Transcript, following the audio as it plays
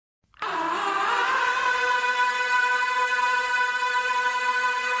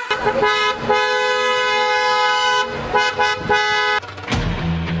Jane,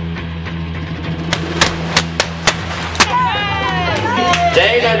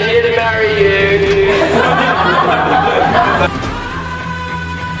 I'm here to marry you.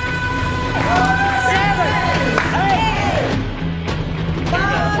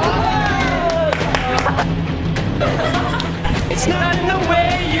 It's not in the way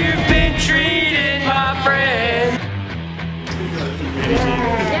you've been treated, my friend.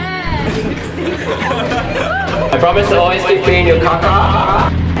 I promise to always keep clean your caca.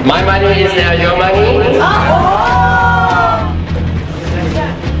 My money is now your money.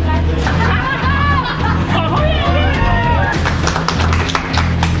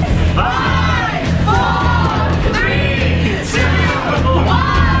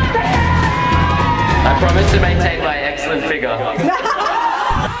 I promise to maintain my excellent figure.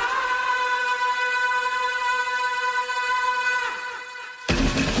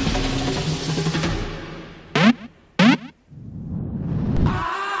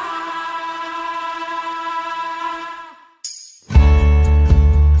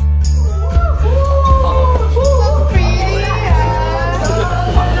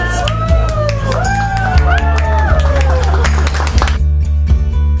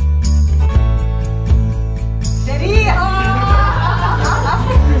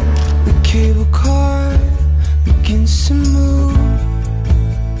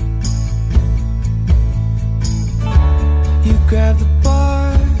 Grab the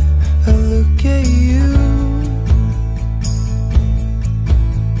bar, I look at you.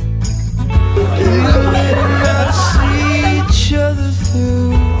 We did not see each other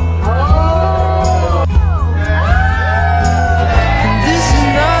through. This is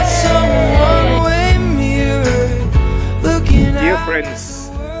not some one-way mirror looking Dear at friends,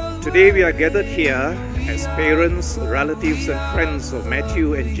 today we are gathered here as parents, relatives and friends of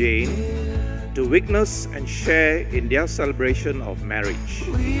Matthew and Jane to witness and share in their celebration of marriage.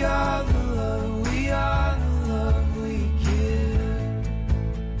 We are the love, we are the love we give.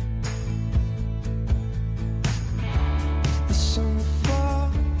 The sun will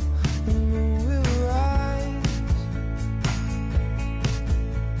fall, the moon will rise.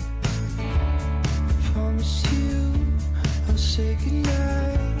 I promise you, I'll say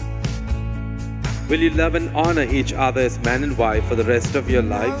goodnight. Will you love and honor each other as man and wife for the rest of your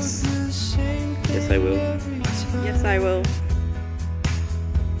lives? Yes, I will. Yes, I will.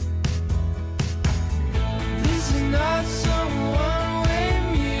 This is not some one-way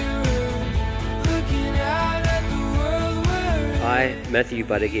mirror looking out at the world we're I, Matthew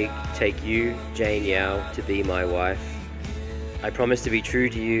Buttigieg, take you, Jane Yao, to be my wife. I promise to be true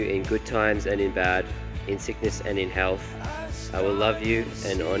to you in good times and in bad, in sickness and in health. I will love you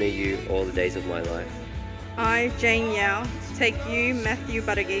and honor you all the days of my life. I, Jane Yao, take you, Matthew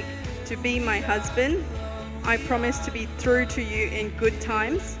Buttigieg, to be my husband. I promise to be true to you in good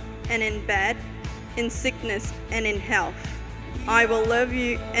times and in bad, in sickness and in health. I will love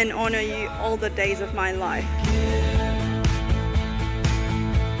you and honor you all the days of my life.